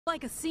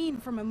like a scene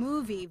from a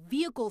movie,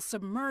 vehicles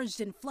submerged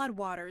in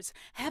floodwaters,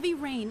 heavy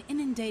rain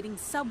inundating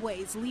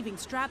subways, leaving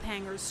strap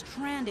hangers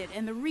stranded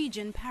and the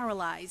region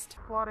paralyzed.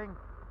 Flooding.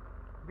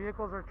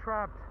 Vehicles are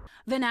trapped.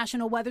 The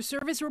National Weather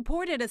Service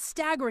reported a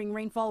staggering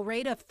rainfall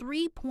rate of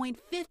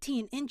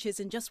 3.15 inches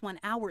in just 1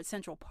 hour at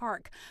Central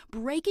Park,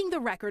 breaking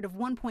the record of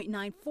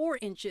 1.94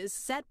 inches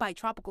set by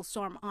Tropical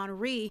Storm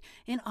Henri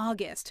in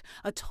August.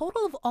 A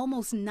total of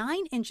almost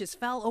 9 inches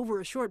fell over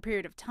a short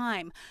period of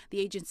time. The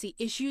agency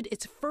issued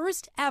its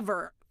first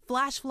ever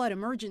flash flood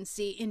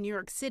emergency in New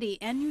York City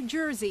and New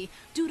Jersey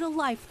due to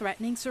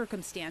life-threatening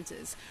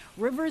circumstances.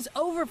 Rivers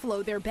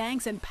overflowed their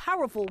banks and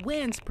powerful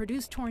winds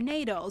produced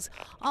tornadoes,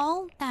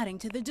 all adding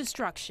to the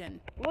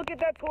destruction. Look at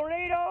that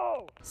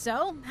tornado!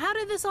 So, how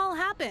did this all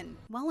happen?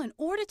 Well, in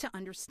order to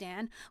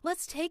understand,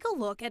 let's take a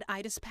look at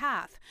Ida's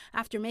path.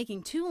 After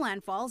making 2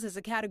 landfalls as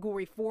a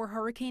Category 4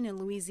 hurricane in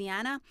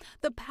Louisiana,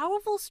 the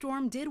powerful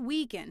storm did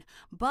weaken,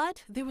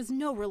 but there was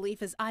no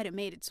relief as Ida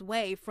made its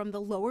way from the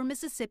lower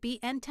Mississippi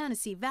and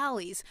Tennessee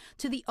valleys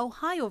to the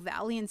Ohio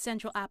Valley and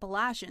Central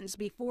Appalachians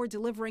before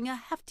delivering a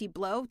hefty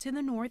blow to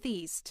the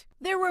northeast.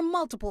 There were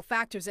multiple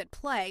factors at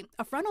play.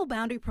 A frontal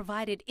boundary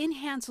provided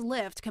enhanced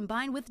lift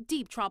combined with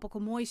deep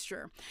tropical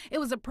moisture. It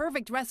was a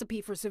perfect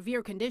recipe for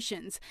severe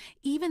conditions.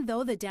 Even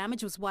though the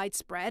damage was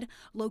widespread,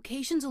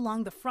 locations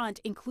along the front,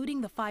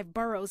 including the 5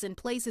 boroughs and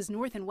places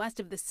north and west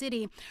of the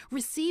city,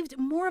 received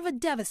more of a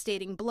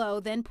devastating blow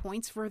than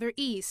points further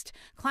east.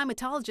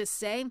 Climatologists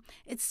say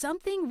it's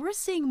something we're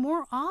seeing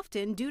more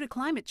often due to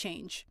climate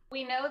change.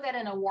 We know that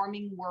in a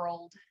warming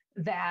world,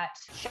 that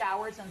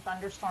showers and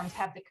thunderstorms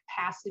have the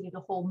capacity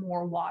to hold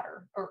more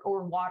water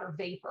or water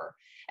vapor.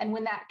 And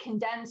when that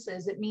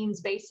condenses, it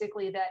means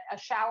basically that a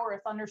shower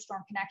or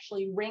thunderstorm can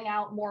actually wring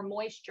out more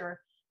moisture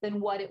than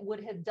what it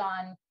would have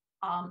done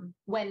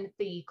when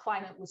the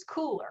climate was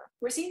cooler.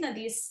 We're seeing that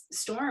these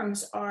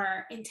storms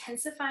are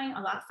intensifying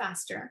a lot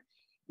faster.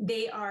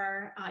 They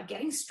are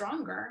getting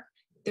stronger.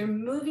 They're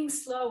moving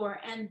slower,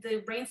 and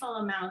the rainfall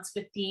amounts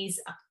with these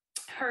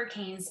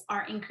hurricanes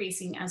are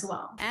increasing as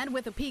well. And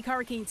with a peak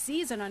hurricane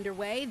season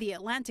underway, the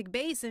Atlantic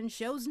Basin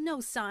shows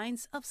no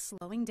signs of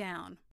slowing down.